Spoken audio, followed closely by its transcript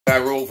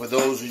that rule for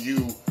those of you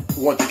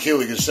who want to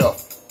kill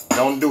yourself.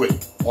 Don't do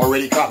it.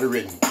 Already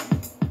copywritten.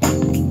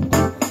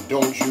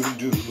 Don't you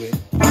do it.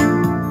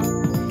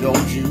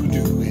 Don't you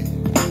do it.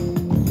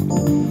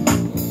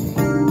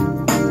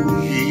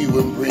 He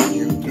will bring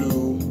you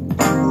through.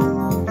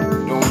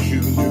 Don't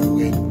you do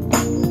it.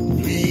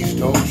 Please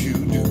don't you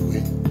do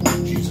it.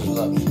 Jesus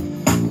loves you.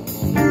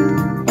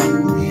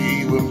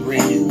 He will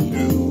bring you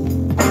through.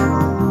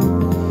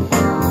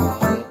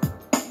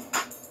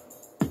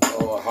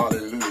 Oh,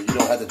 hallelujah. You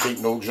don't have to take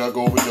no drug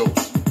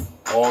overdose.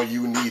 All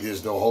you need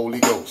is the Holy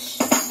Ghost.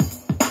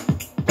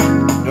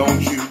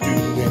 Don't you do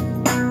it.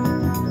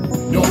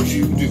 Don't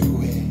you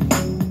do it.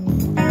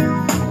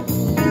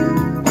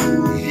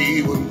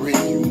 He will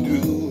bring you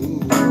through.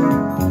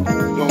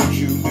 Don't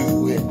you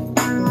do it.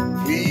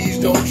 Please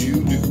don't you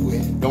do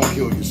it. Don't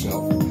kill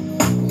yourself.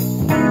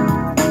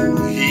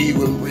 He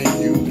will bring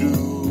you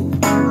through.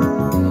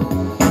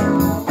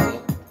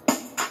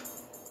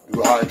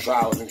 Through hard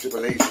trials and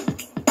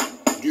tribulations.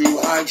 Through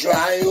hard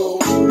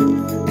trials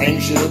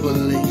and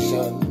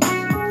tribulations.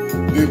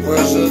 Through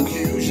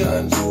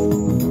persecutions.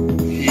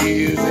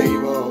 He is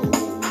able.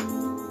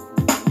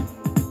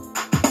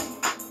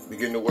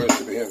 Begin to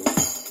worship him.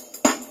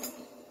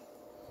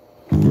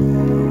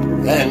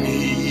 And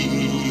he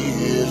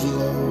is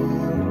Lord.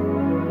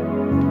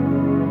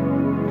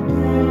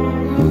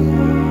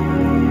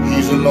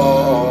 He's the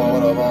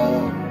Lord of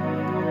all.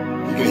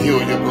 He can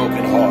heal your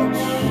broken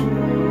hearts.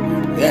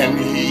 And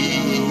he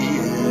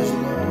is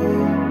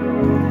Lord.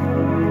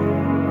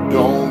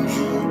 Don't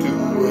you do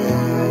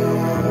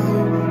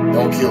it.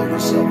 Don't kill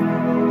yourself.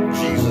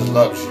 Jesus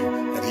loves you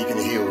and he can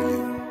heal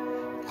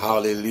you.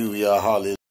 Hallelujah, hallelujah.